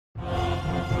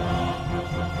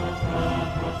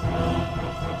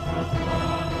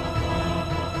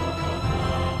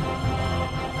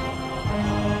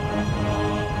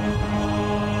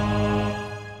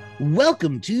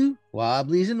Welcome to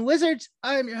Wobblies and Wizards.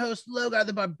 I'm your host, Logar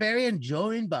the Barbarian,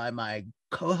 joined by my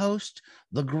co-host,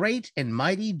 the great and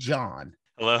mighty John.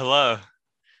 Hello, hello.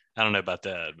 I don't know about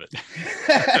that, but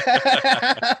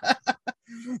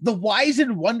the wise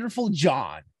and wonderful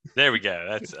John. there we go.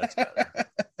 That's better.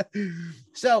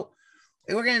 So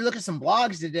we're going to look at some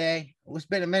blogs today. It's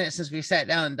been a minute since we sat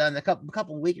down and done a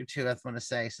couple week or two, I want to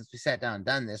say, since we sat down and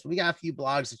done this. We got a few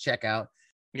blogs to check out.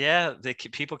 Yeah,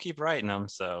 people keep writing them.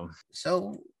 So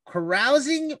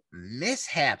carousing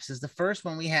mishaps is the first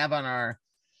one we have on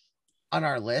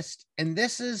our list, and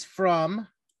this is from.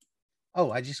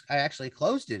 Oh, I actually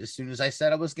closed it as soon as I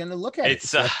said I was going to look at it.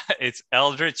 It's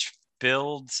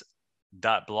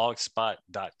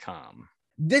eldritchfields.blogspot.com.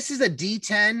 This is a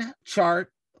D10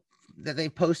 chart that they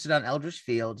posted on Eldritch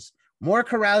Fields. More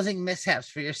carousing mishaps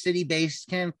for your city-based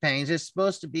campaigns. It's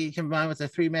supposed to be combined with the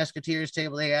Three Musketeers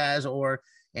table he has, or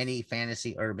any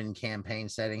fantasy urban campaign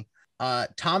setting.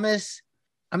 Thomas,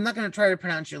 I'm not going to try to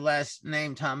pronounce your last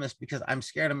name, Thomas, because I'm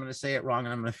scared I'm going to say it wrong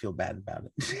and I'm going to feel bad about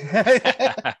it.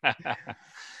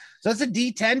 So it's a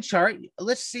D10 chart.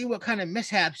 Let's see what kind of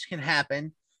mishaps can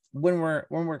happen when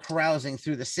we're carousing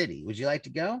through the city. Would you like to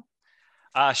go?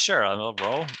 Sure. I'll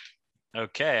roll.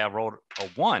 Okay, I rolled a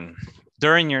 1.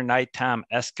 During your nighttime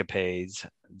escapades,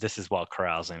 this is while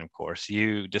carousing, of course,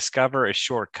 you discover a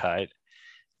shortcut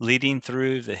leading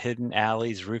through the hidden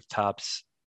alleys, rooftops,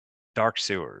 dark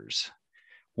sewers.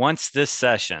 Once this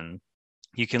session,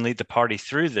 you can lead the party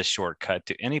through this shortcut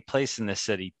to any place in the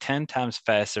city 10 times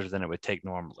faster than it would take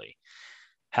normally.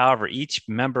 However, each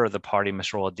member of the party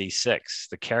must roll a d6.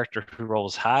 The character who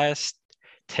rolls highest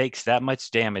takes that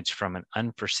much damage from an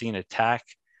unforeseen attack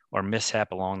or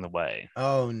mishap along the way.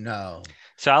 Oh, no.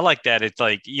 So I like that. It's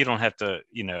like you don't have to,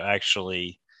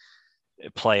 actually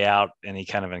play out any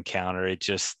kind of encounter. It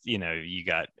just, you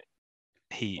could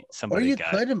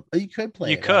play.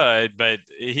 You could, but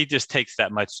he just takes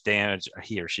that much damage. Or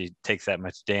he or she takes that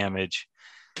much damage,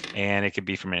 and it could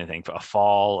be from anything, a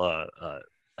fall,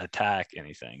 attack,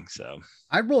 anything. So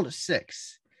I rolled a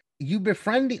 6. You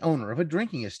befriend the owner of a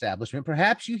drinking establishment.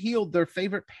 Perhaps you healed their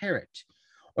favorite parrot,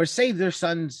 or saved their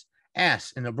son's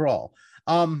ass in a brawl.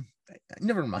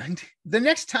 Never mind. The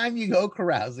next time you go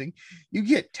carousing, you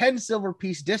get 100 silver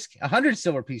piece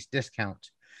discount.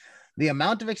 The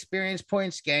amount of experience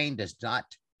points gained does not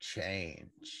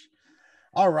change.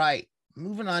 All right,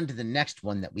 moving on to the next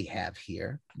one that we have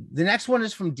here. The next one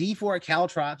is from D4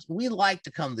 Caltrops. We like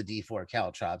to come to D4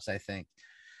 Caltrops, I think.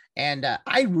 And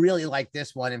I really like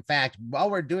this one. In fact, while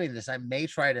we're doing this, I may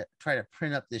try to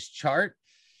print up this chart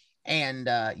and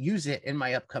use it in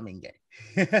my upcoming game.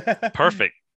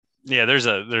 Perfect. Yeah,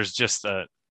 there's just a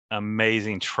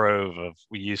amazing trove of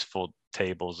useful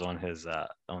tables on his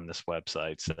on this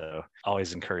website. So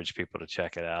always encourage people to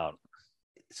check it out.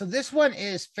 So this one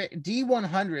is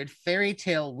D100 Fairy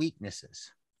Tale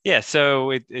Weaknesses. Yeah, so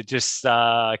it just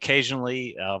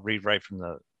occasionally, I'll read right from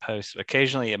the post.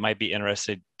 Occasionally, it might be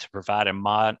interested to provide a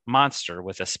monster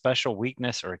with a special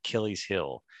weakness or Achilles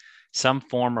heel, some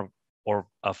form of or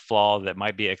a flaw that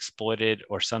might be exploited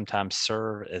or sometimes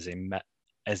serve as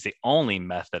the only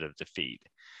method of defeat.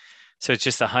 So it's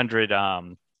just 100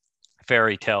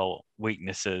 fairy tale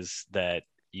weaknesses that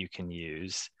you can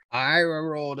use. I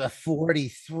rolled a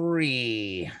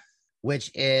 43,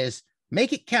 which is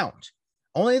make it count.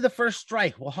 Only the first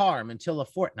strike will harm until a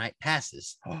fortnight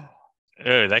passes. Oh,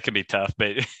 that could be tough,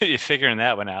 but you're figuring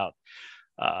that one out.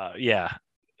 Yeah,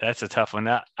 that's a tough one.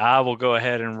 I will go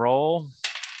ahead and roll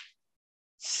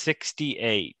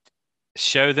 68.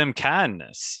 Show them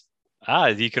kindness.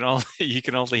 You can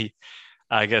only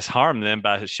I guess harm them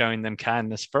by showing them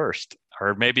kindness first,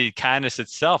 or maybe kindness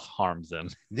itself harms them.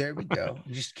 There we go.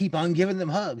 Just keep on giving them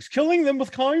hugs, killing them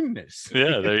with kindness.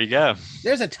 Yeah, there you go.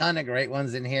 There's a ton of great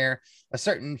ones in here. A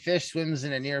certain fish swims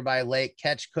in a nearby lake.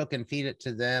 Catch, cook, and feed it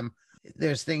to them.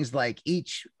 There's things like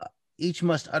each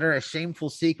must utter a shameful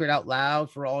secret out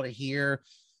loud for all to hear.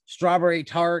 Strawberry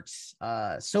tarts,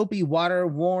 soapy water,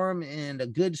 warm, and a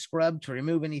good scrub to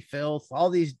remove any filth. All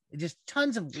these, just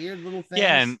tons of weird little things.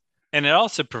 Yeah, and it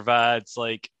also provides,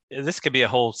 like, this could be a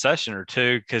whole session or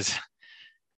two, because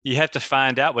you have to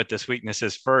find out what this weakness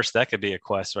is first. That could be a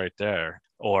quest right there,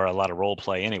 or a lot of role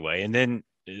play anyway. And then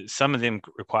some of them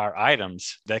require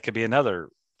items. That could be another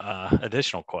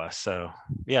additional quest. So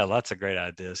yeah, lots of great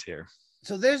ideas here.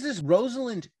 So there's this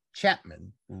Rosalind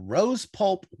Chapman,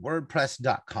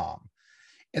 rosepulpwordpress.com,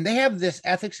 and they have this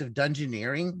ethics of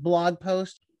dungeoneering blog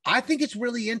post. I think it's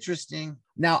really interesting.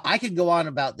 Now, I could go on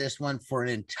about this one for an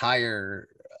entire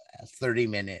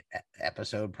 30-minute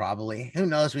episode, probably. Who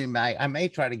knows? I may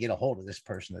try to get a hold of this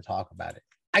person to talk about it.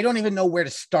 I don't even know where to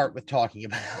start with talking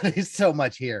about it. It's so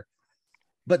much here.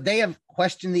 But they have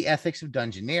questioned the ethics of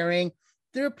dungeoneering.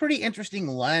 They're a pretty interesting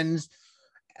lens,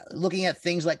 looking at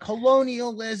things like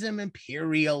colonialism,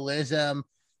 imperialism,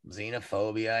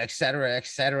 xenophobia, etc.,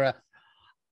 etc.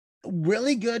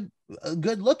 Really good,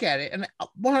 good look at it. And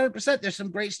 100%, there's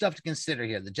some great stuff to consider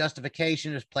here. The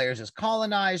justification is players as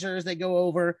colonizers, they go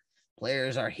over.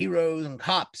 Players are heroes and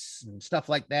cops and stuff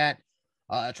like that,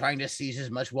 trying to seize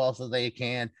as much wealth as they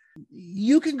can.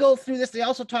 You can go through this. They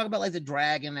also talk about like the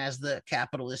dragon as the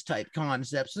capitalist type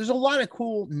concepts. There's a lot of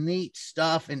cool, neat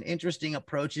stuff and interesting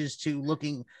approaches to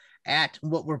looking at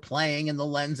what we're playing in the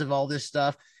lens of all this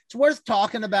stuff. It's worth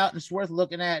talking about and it's worth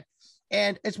looking at.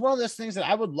 And it's one of those things that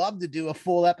I would love to do a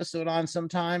full episode on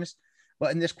sometimes.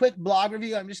 But in this quick blog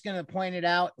review, I'm just going to point it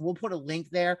out. We'll put a link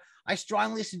there. I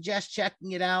strongly suggest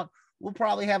checking it out. We'll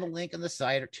probably have a link on the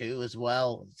site or two as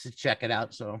well to check it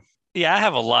out. So yeah, I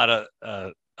have a lot of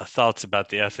thoughts about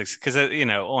the ethics because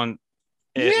on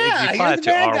yeah, if you apply it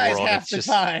to our world, half it's the just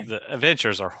time. the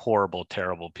adventurers are horrible,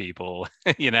 terrible people.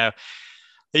 You have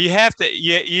to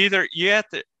you have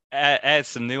to add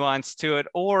some nuance to it,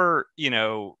 or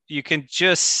you can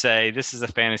just say this is a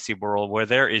fantasy world where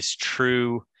there is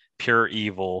true, pure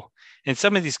evil, and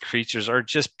some of these creatures are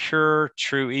just pure,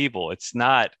 true evil. It's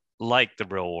not like the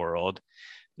real world.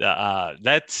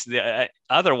 That's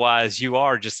otherwise you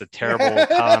are just a terrible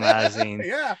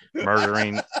colonizing,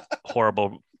 murdering,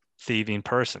 horrible thieving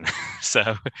person.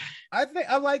 So I think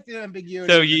I like the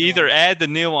ambiguity. So you either add the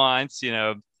nuance,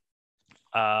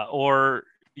 or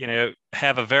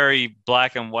have a very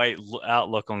black and white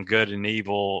outlook on good and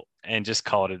evil, and just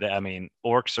call it. I mean,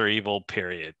 orcs are evil.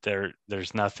 Period.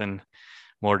 There's nothing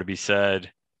more to be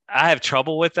said. I have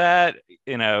trouble with that.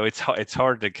 It's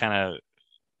hard to kind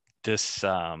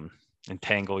of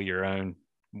entangle your own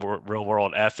real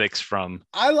world ethics from.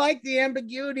 I like the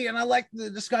ambiguity and I like the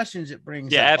discussions it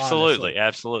brings. Yeah, up, absolutely. honestly.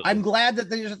 Absolutely. I'm glad that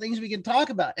these are things we can talk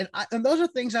about. And those are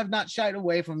things I've not shied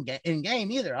away from in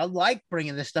game either. I like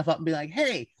bringing this stuff up and be like,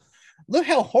 hey, look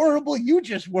how horrible you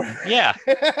just were. Yeah.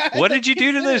 What did you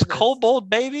do to those kobold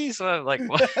babies? Like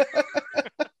what?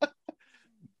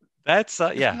 That's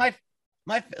yeah.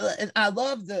 I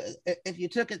love if you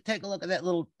take a look at that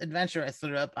little adventure I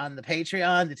threw up on the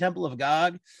Patreon, the Temple of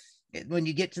Gog. When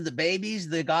you get to the babies,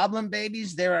 the goblin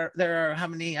babies, there are how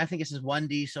many? I think it says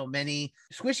 1D, so many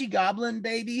squishy goblin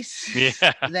babies. Yeah.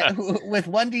 With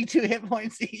 1D2 hit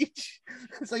points each.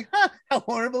 It's like, how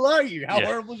horrible are you? How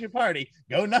horrible is your party?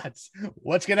 Go nuts.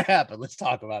 What's gonna happen? Let's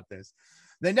talk about this.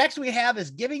 The next we have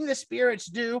is Giving the Spirits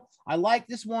Due. I like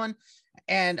this one,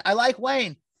 and I like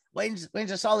Wayne. Wayne's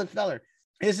a solid feller.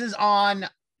 This is on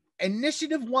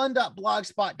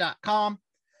initiative1.blogspot.com.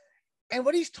 And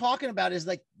what he's talking about is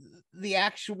like the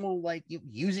actual, like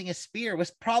using a spear was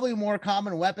probably a more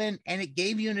common weapon, and it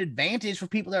gave you an advantage for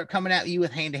people that are coming at you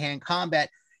with hand-to-hand combat.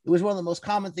 It was one of the most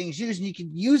common things used, and you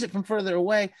could use it from further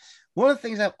away. One of the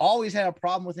things I've always had a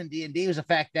problem with in D&D was the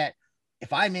fact that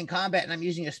if I'm in combat and I'm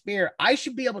using a spear, I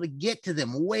should be able to get to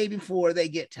them way before they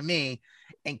get to me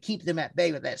and keep them at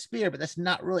bay with that spear, but that's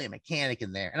not really a mechanic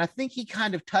in there. And I think he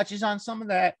kind of touches on some of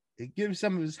that. It gives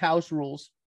some of his house rules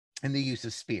and the use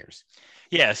of spears.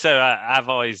 Yeah, so I've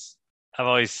always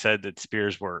said that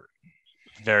spears were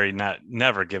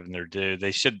never given their due.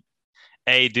 They should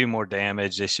do more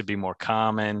damage. They should be more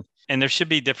common, and there should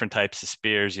be different types of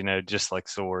spears, just like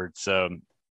swords. So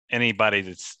anybody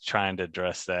that's trying to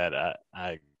address that,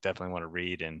 I definitely want to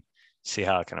read and see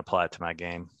how I can apply it to my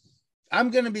game. I'm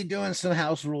going to be doing some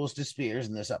house rules to spears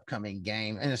in this upcoming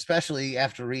game, and especially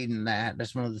after reading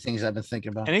that's one of the things I've been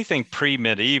thinking about. Anything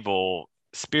pre-medieval,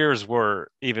 spears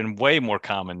were even way more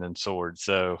common than swords.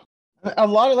 So a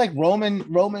lot of like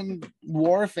Roman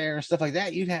warfare and stuff like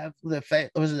that, you'd have what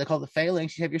was it they called the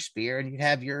phalanx? You have your spear and you'd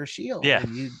have your shield. Yeah,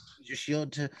 and you use your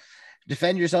shield to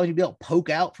defend yourself. You'd be able to poke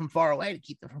out from far away to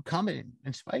keep them from coming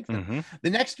and spike them. Mm-hmm. The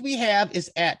next we have is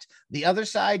at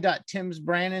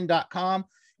theotherside.timsbrannan.com.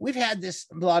 We've had this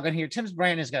blog on here. Tim's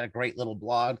Brannan's got a great little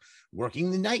blog, Working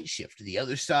the Night Shift to the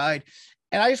Other Side.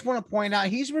 And I just want to point out,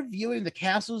 he's reviewing the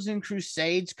Castles and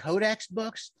Crusades Codex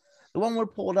books. The one we're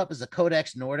pulled up is the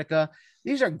Codex Nordica.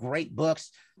 These are great books.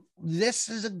 This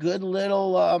is a good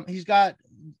little, he's got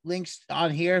links on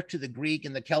here to the Greek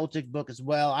and the Celtic book as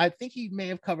well. I think he may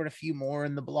have covered a few more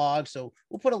in the blog. So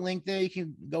we'll put a link there. You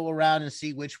can go around and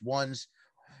see which ones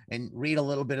and read a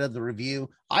little bit of the review.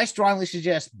 I strongly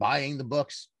suggest buying the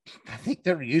books. I think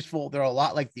they're useful. They're a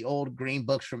lot like the old green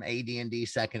books from AD&D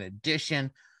second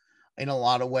edition in a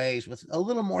lot of ways, with a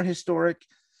little more historic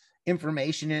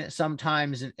information in it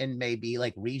sometimes, and maybe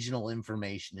like regional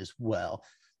information as well.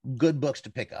 good books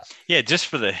to pick up. Yeah, just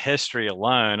for the history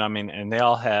alone. I mean, and they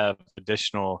all have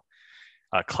additional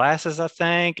classes, I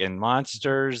think, and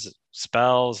monsters,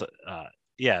 spells.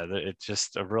 Yeah, it's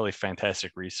just a really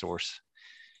fantastic resource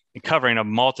and covering a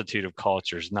multitude of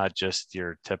cultures, not just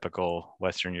your typical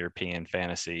Western European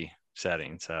fantasy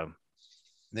setting. So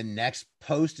the next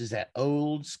post is at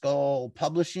Old Skull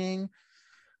Publishing.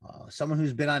 Someone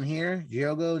who's been on here,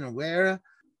 Diogo Nogueira.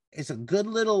 It's a good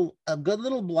little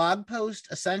blog post,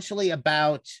 essentially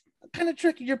about kind of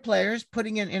tricking your players,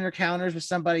 putting in encounters with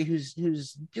somebody who's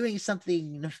doing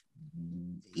something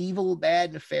evil,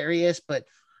 bad, nefarious, but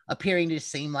appearing to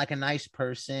seem like a nice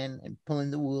person and pulling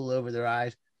the wool over their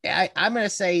eyes. I'm going to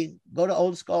say go to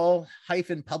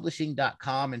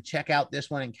oldskull-publishing.com and check out this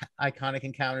one, Iconic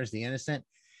Encounters the Innocent.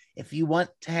 If you want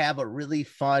to have a really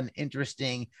fun,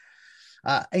 interesting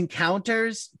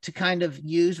encounters to kind of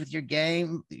use with your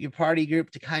game, your party group,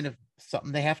 to kind of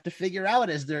something they have to figure out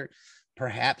as they're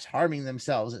perhaps harming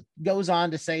themselves. It goes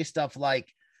on to say stuff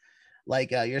like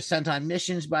you're sent on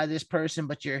missions by this person,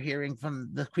 but you're hearing from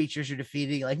the creatures you're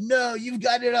defeating, like, no, you've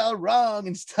got it all wrong,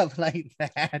 and stuff like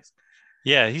that.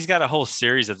 Yeah, he's got a whole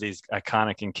series of these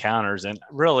iconic encounters. And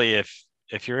really, if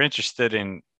you're interested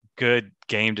in good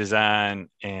game design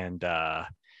and up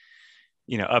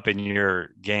in your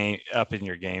game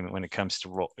when it comes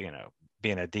to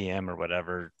being a DM or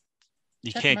whatever,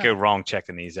 you can't go wrong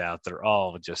checking these out. They're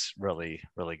all just really,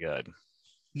 really good.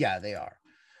 Yeah, they are.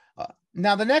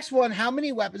 Now the next one, how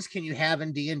many weapons can you have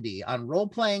in D&D? On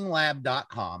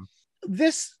roleplayinglab.com,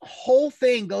 this whole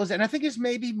thing goes, and I think it's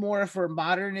maybe more for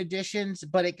modern editions,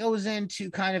 but it goes into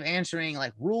kind of answering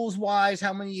like rules wise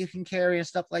how many you can carry and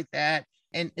stuff like that.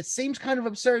 And it seems kind of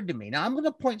absurd to me. Now I'm going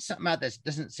to point something out that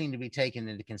doesn't seem to be taken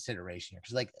into consideration here,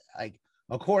 because like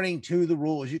according to the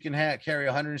rules, you can carry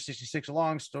 166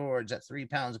 long swords at 3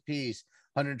 pounds apiece,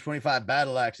 125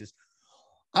 battle axes.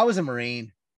 I was a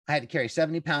Marine. I had to carry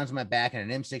 70 pounds on my back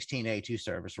and an M16A2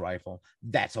 service rifle.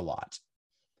 That's a lot.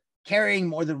 Carrying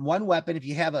more than one weapon, if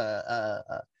you have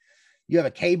a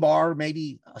K-bar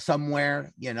maybe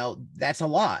somewhere, that's a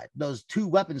lot. Those 2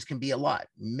 weapons can be a lot.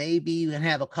 Maybe you can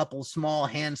have a couple small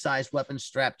hand-sized weapons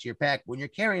strapped to your pack. When you're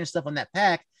carrying stuff on that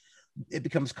pack, it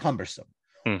becomes cumbersome.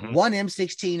 Mm-hmm. One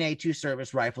M16A2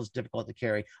 service rifle is difficult to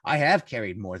carry. I have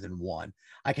carried more than one.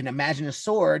 I can imagine a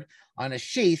sword on a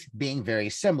sheath being very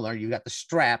similar. You got the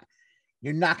strap.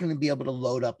 You're not going to be able to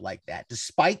load up like that.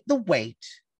 Despite the weight,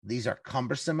 these are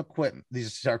cumbersome equipment.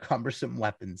 These are cumbersome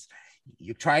weapons.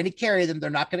 You're trying to carry them.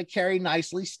 They're not going to carry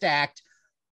nicely stacked.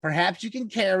 Perhaps you can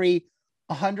carry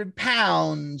 100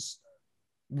 pounds.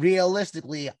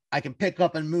 Realistically, I can pick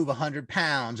up and move 100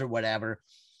 pounds or whatever.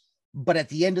 But at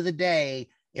the end of the day,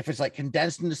 if it's like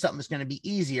condensed into something that's going to be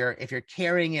easier, if you're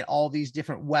carrying it all these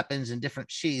different weapons and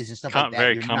different sheaths and stuff like that,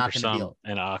 very you're cumbersome not going to be able,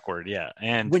 and awkward. Yeah,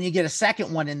 and when you get a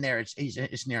second one in there,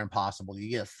 it's near impossible. You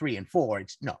get a 3 and 4.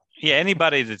 It's no. Yeah,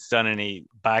 anybody that's done any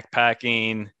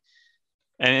backpacking,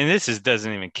 and this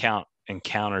doesn't even count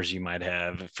encounters you might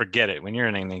have. Forget it. When you're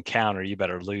in an encounter, you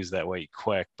better lose that weight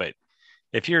quick. But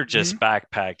if you're just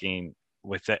backpacking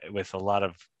with a lot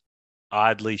of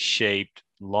oddly shaped,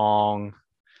 long,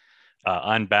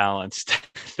 unbalanced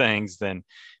things, then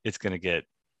it's gonna get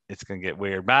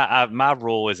weird. My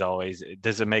rule is always,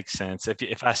 does it make sense?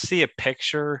 If I see a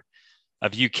picture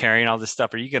of you carrying all this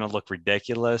stuff, are you gonna look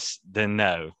ridiculous? Then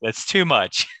no, that's too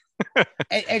much.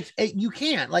 You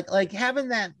can't like having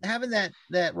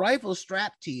that rifle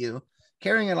strapped to you,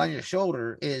 carrying it on your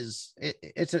shoulder it's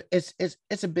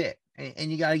a bit,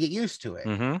 and you got to get used to it.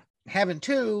 Mm-hmm. Having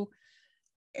 2,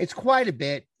 it's quite a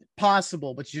bit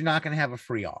possible, but you're not going to have a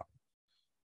free arm.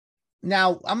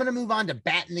 Now I'm going to move on to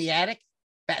Bat in the Attic,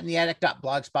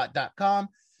 batintheattic.blogspot.com.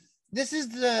 This is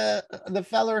the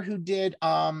feller who did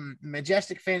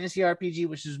Majestic Fantasy RPG,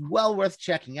 which is well worth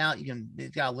checking out.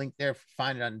 It's got a link there,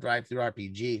 find it on Drive-Thru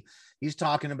RPG. He's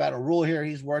talking about a rule here.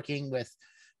 He's working with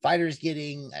fighters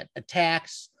getting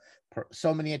attacks,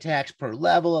 so many attacks per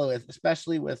level,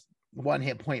 especially with 1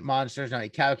 hit point monsters. Now he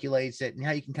calculates it and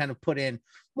how you can kind of put in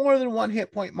more than 1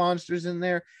 hit point monsters in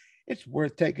there. It's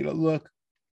worth taking a look.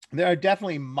 There are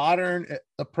definitely modern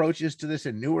approaches to this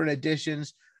in newer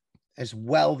editions as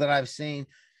well that I've seen,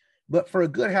 but for a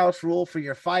good house rule for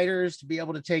your fighters to be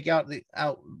able to take out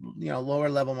lower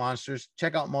level monsters,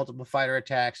 check out Multiple Fighter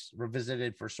Attacks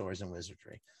Revisited for Swords and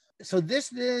Wizardry. So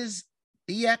this is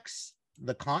BX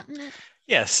the Continent.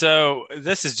 Yeah, so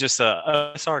this is just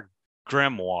a OSR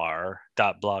grimoire.blogspot.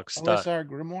 OSR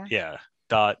Grimoire? Yeah,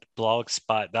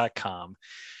 .blogspot.com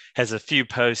has a few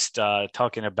posts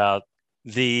talking about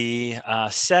the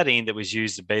setting that was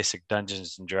used in basic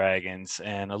Dungeons and Dragons.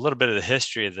 And a little bit of the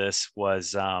history of this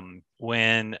was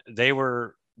when they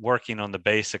were working on the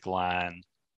basic line,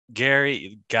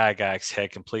 Gary Gygax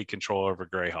had complete control over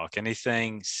Greyhawk.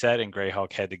 Anything set in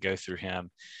Greyhawk had to go through him.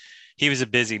 He was a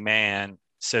busy man,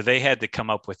 so they had to come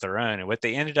up with their own. And what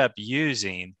they ended up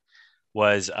using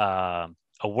was a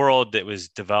world that was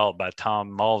developed by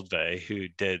Tom Mulvey, who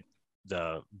did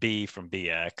the B from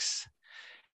BX,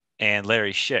 and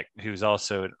Larry Schick, who's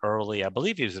also an early, I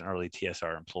believe he was an early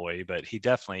TSR employee, but he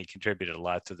definitely contributed a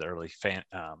lot to the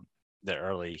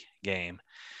early game.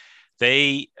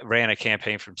 They ran a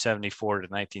campaign from 74 to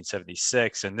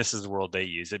 1976, and this is the world they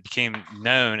used. It became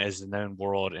known as the known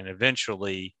world and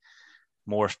eventually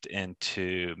morphed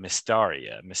into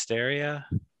Mysteria.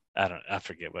 I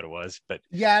forget what it was, but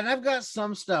yeah, and I've got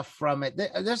some stuff from it.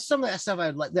 There's some of that stuff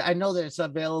I'd like. I know that it's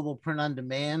available print on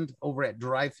demand over at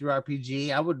Drive Through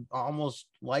RPG. I would almost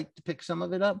like to pick some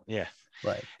of it up. Yeah,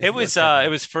 but it was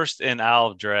first in Isle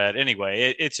of Dread.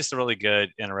 Anyway, it's just a really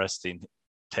good, interesting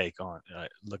take on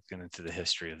looking into the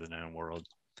history of the known world.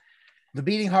 The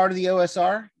Beating Heart of the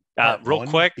OSR. Real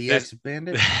quick, BX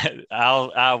Bandit.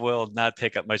 I will not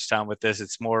take up much time with this.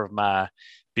 It's more of my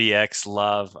BX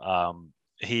love.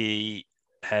 He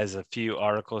has a few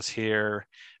articles here.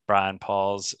 Brian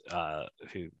Pauls,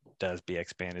 who does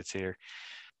BX Bandits here,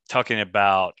 talking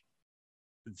about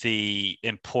the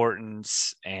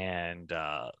importance and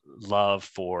love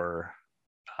for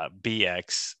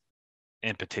BX,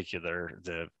 in particular,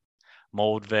 the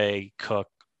Moldvay, Cook,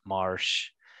 Marsh,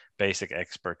 basic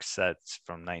expert sets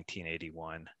from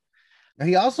 1981.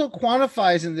 He also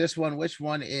quantifies in this one which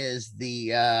one is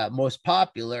the most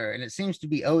popular, and it seems to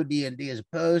be OD&D as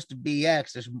opposed to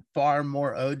BX. There's far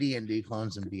more OD&D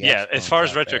clones than BX. Yeah, as far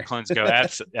as retro clones go,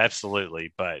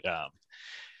 absolutely. But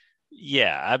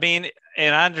yeah, I mean,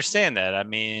 and I understand that. I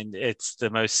mean, it's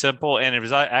the most simple, and it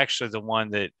was actually the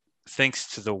one that,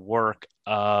 thanks to the work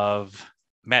of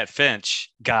Matt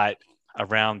Finch, got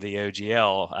around the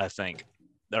OGL, I think,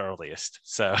 the earliest.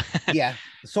 So yeah,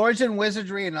 Swords and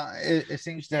Wizardry, and it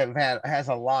seems to have has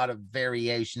a lot of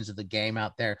variations of the game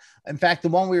out there. In fact, the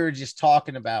one we were just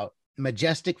talking about,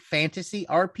 Majestic Fantasy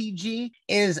RPG,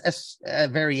 is a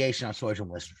variation on Swords and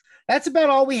Wizardry. That's about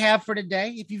all we have for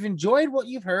today. If you've enjoyed what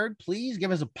you've heard, please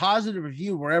give us a positive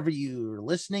review wherever you're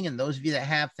listening, and those of you that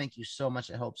have, thank you so much.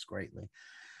 It helps greatly.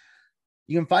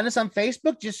 You can find us on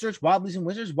Facebook. Just search Wobblies and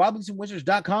Wizards.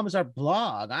 Wobbliesandwizards.com is our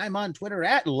blog. I'm on Twitter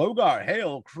at Logar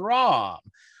Hale Crom.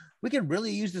 We could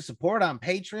really use the support on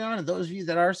Patreon. And those of you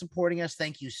that are supporting us,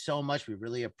 thank you so much. We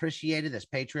really appreciate it. That's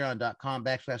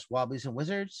patreon.com/Wobblies and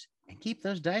Wizards. And keep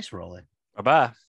those dice rolling. Bye-bye.